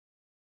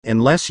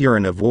Unless you're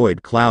an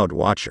avid cloud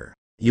watcher,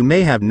 you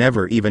may have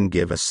never even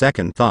give a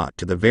second thought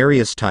to the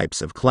various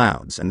types of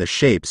clouds and the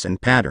shapes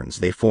and patterns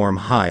they form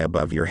high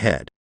above your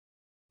head.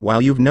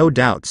 While you've no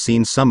doubt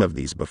seen some of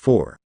these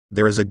before,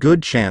 there is a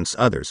good chance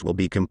others will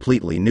be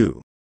completely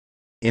new.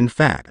 In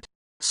fact,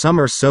 some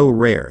are so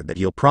rare that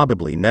you'll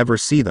probably never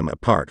see them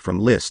apart from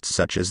lists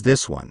such as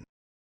this one.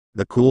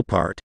 The cool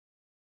part?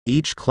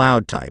 Each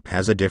cloud type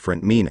has a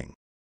different meaning.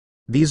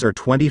 These are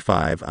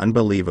 25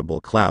 unbelievable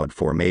cloud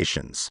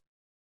formations.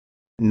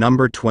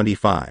 Number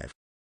 25.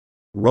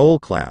 Roll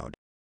cloud.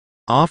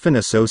 Often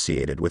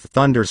associated with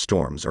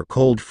thunderstorms or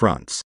cold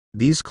fronts,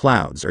 these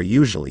clouds are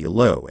usually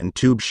low and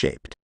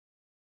tube-shaped.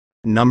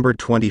 Number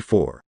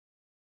 24.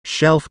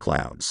 Shelf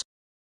clouds.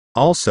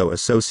 Also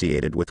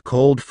associated with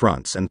cold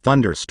fronts and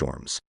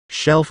thunderstorms,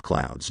 shelf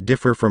clouds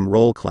differ from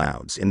roll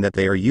clouds in that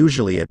they are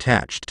usually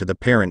attached to the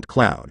parent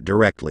cloud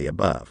directly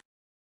above.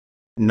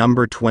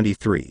 Number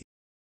 23.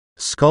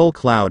 Skull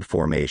cloud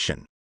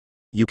formation.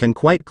 You can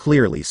quite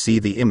clearly see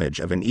the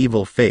image of an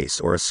evil face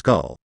or a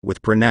skull,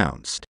 with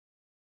pronounced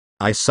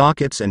eye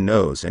sockets and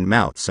nose and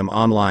mouth. Some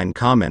online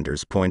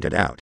commenters pointed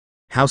out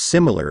how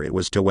similar it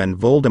was to when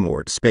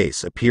Voldemort's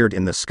face appeared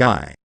in the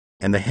sky,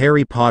 and the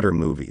Harry Potter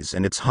movies,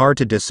 and it's hard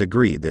to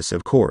disagree. This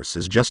of course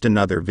is just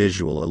another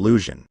visual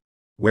illusion,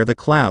 where the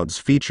cloud's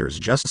features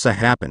just so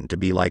happen to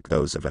be like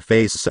those of a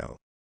face. So.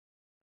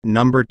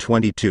 Number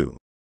 22.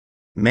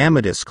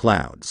 Mammatus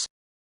Clouds.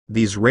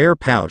 These rare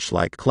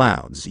pouch-like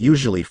clouds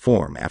usually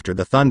form after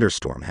the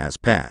thunderstorm has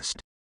passed.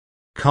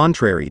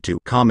 Contrary to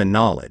common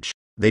knowledge,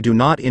 they do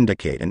not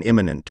indicate an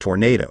imminent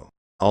tornado,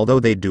 although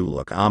they do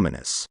look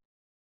ominous.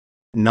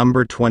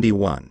 Number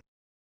 21.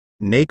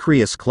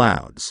 Nacreous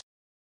Clouds.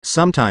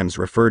 Sometimes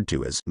referred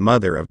to as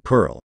mother of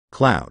pearl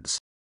clouds,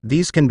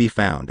 these can be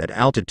found at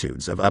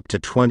altitudes of up to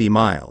 20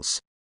 miles.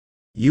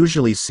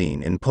 Usually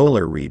seen in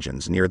polar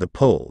regions near the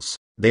poles,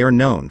 they are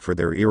known for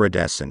their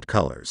iridescent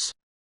colors.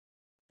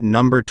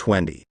 Number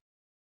 20.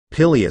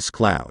 Pileus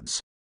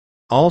Clouds.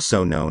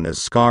 Also known as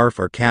scarf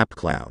or cap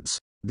clouds,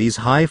 these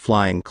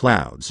high-flying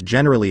clouds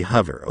generally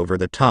hover over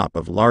the top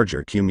of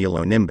larger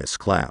cumulonimbus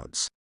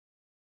clouds.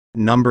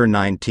 Number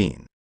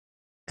 19.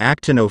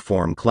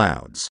 Actinoform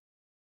Clouds.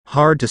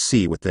 Hard to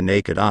see with the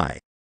naked eye,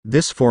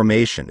 this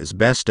formation is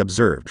best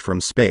observed from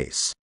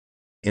space.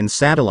 In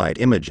satellite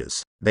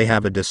images, they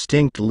have a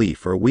distinct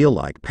leaf or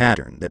wheel-like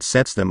pattern that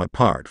sets them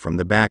apart from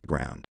the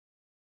background.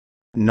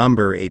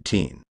 Number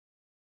 18.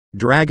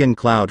 Dragon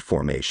Cloud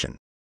Formation.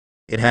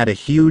 It had a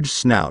huge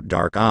snout,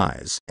 dark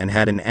eyes, and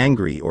had an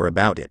angry aura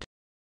about it.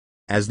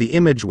 As the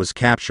image was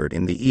captured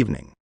in the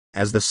evening,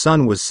 as the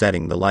sun was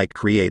setting, the light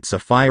creates a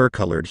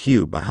fire-colored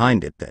hue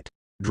behind it that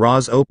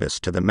draws opus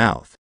to the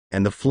mouth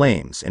and the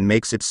flames and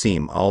makes it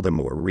seem all the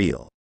more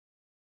real.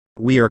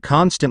 We are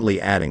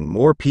constantly adding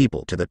more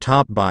people to the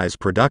Top Buys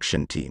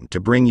production team to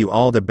bring you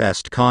all the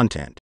best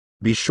content.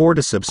 Be sure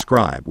to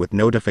subscribe with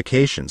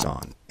notifications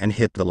on and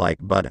hit the like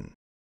button.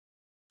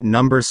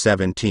 Number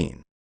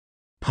 17.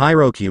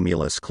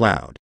 Pyrocumulus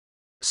Cloud.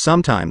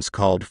 Sometimes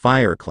called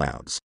fire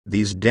clouds,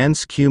 these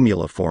dense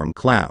cumuliform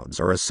clouds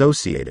are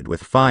associated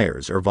with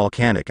fires or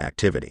volcanic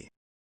activity.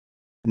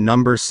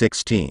 Number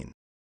 16.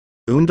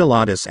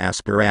 Undulatus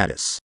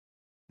asperatus.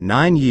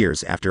 9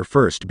 years after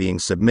first being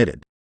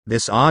submitted,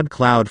 this odd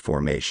cloud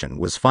formation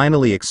was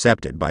finally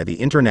accepted by the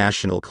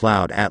International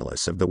Cloud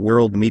Atlas of the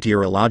World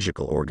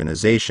Meteorological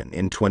Organization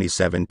in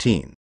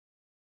 2017.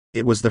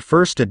 It was the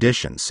first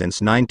edition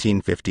since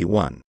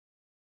 1951.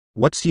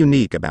 What's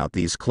unique about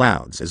these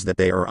clouds is that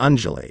they are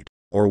undulate,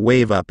 or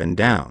wave up and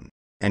down,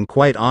 and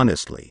quite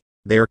honestly,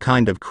 they are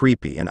kind of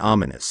creepy and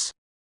ominous.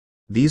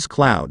 These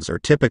clouds are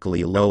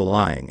typically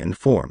low-lying and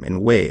form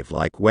in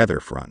wave-like weather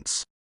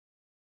fronts.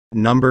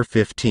 Number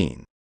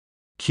 15.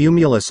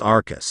 Cumulus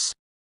arcus.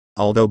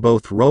 Although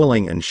both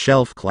rolling and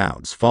shelf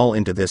clouds fall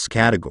into this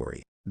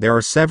category, there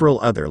are several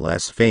other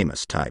less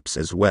famous types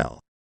as well.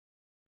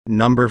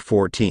 Number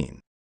 14.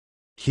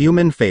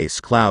 Human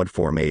face cloud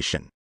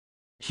formation.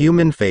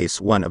 Human face.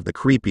 One of the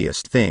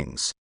creepiest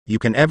things you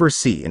can ever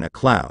see in a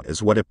cloud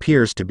is what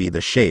appears to be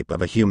the shape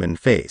of a human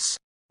face.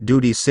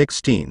 Duty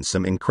 16.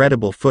 Some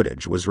incredible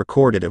footage was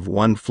recorded of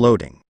one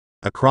floating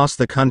across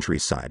the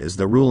countryside as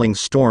the ruling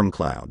storm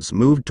clouds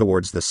moved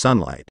towards the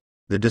sunlight.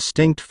 The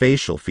distinct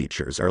facial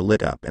features are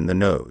lit up in the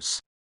nose.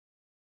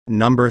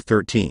 Number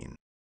 13.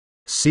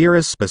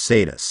 Cirrus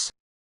spiccatus.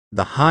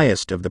 The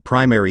highest of the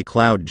primary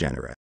cloud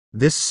genera,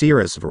 this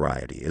cirrus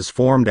variety is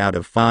formed out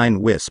of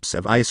fine wisps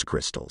of ice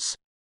crystals.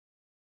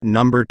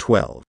 Number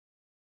 12.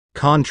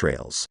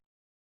 Contrails.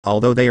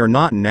 Although they are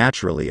not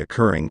naturally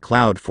occurring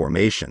cloud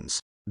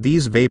formations,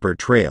 these vapor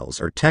trails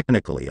are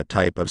technically a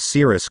type of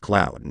cirrus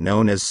cloud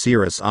known as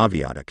Cirrus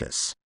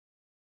aviaticus.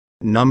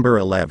 Number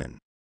 11.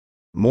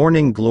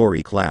 Morning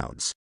glory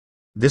clouds.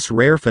 This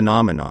rare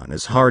phenomenon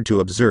is hard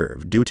to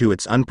observe due to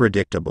its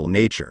unpredictable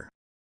nature.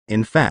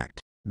 In fact,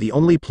 the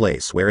only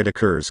place where it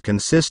occurs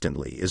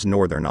consistently is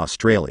northern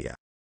Australia.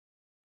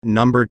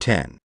 Number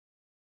 10.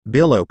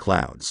 Billow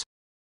clouds.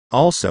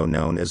 Also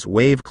known as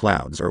wave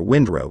clouds or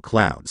windrow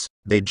clouds,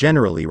 they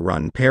generally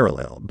run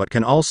parallel but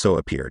can also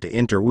appear to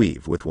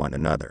interweave with one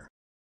another.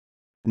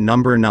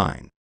 Number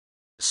 9.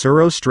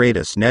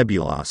 Cirrostratus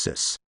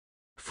nebulosus.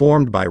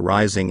 Formed by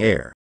rising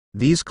air,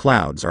 these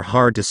clouds are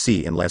hard to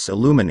see unless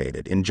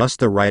illuminated in just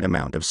the right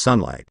amount of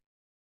sunlight.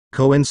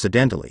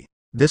 Coincidentally,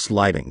 this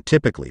lighting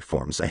typically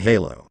forms a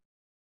halo.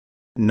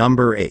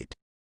 Number 8.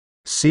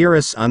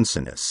 Cirrus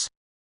uncinus.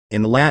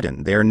 In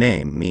Latin, their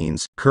name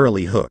means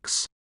curly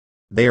hooks.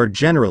 They are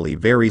generally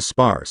very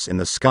sparse in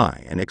the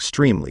sky and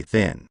extremely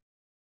thin.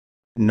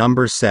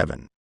 Number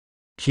 7.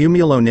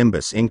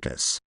 Cumulonimbus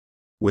incus.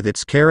 With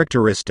its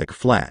characteristic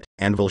flat,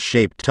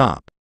 anvil-shaped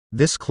top,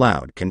 this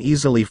cloud can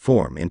easily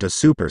form into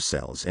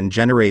supercells and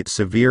generate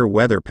severe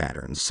weather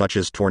patterns such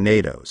as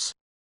tornadoes.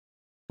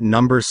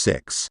 Number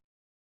 6.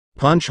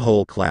 Punch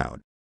hole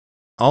cloud.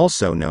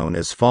 Also known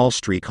as fall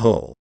streak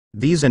hole,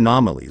 these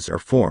anomalies are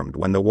formed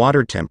when the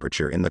water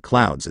temperature in the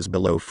clouds is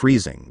below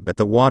freezing but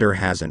the water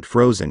hasn't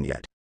frozen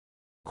yet.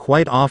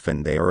 Quite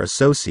often they are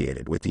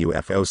associated with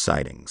UFO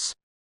sightings.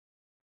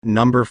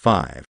 Number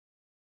 5.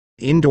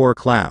 Indoor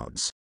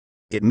clouds.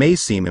 It may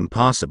seem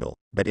impossible,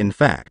 but in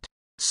fact,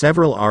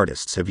 several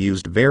artists have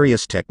used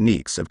various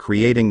techniques of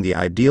creating the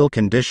ideal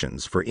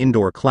conditions for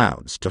indoor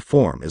clouds to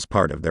form as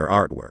part of their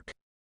artwork.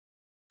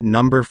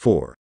 Number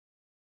 4.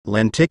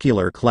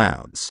 Lenticular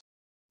clouds.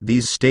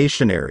 These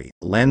stationary,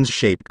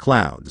 lens-shaped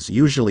clouds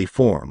usually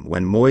form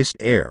when moist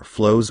air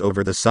flows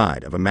over the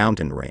side of a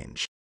mountain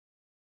range.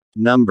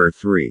 Number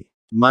 3.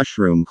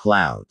 Mushroom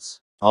clouds.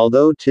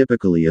 Although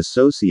typically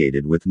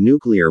associated with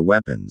nuclear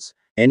weapons,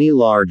 any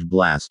large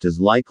blast is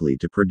likely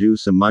to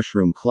produce a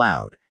mushroom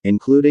cloud,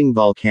 including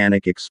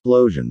volcanic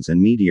explosions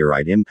and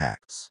meteorite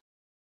impacts.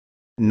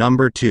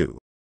 Number 2.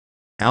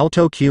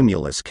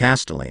 Altocumulus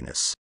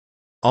castellanus.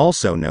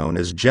 Also known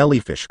as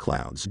jellyfish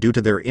clouds due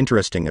to their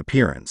interesting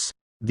appearance,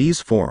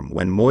 these form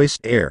when moist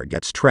air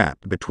gets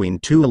trapped between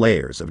two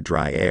layers of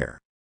dry air.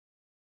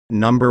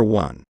 Number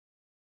 1.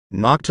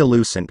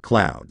 Noctilucent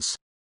clouds.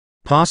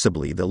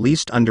 Possibly the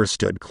least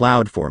understood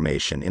cloud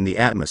formation in the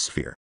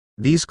atmosphere,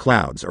 these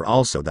clouds are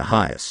also the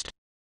highest.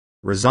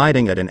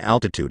 Residing at an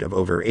altitude of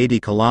over 80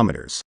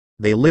 kilometers,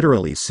 they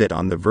literally sit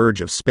on the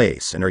verge of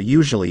space and are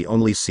usually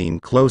only seen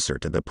closer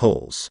to the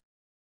poles.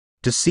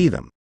 To see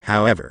them,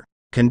 however,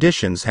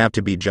 conditions have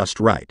to be just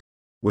right,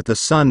 with the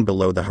sun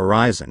below the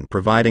horizon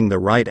providing the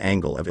right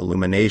angle of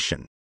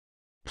illumination.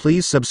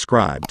 Please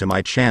subscribe to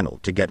my channel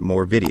to get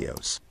more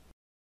videos.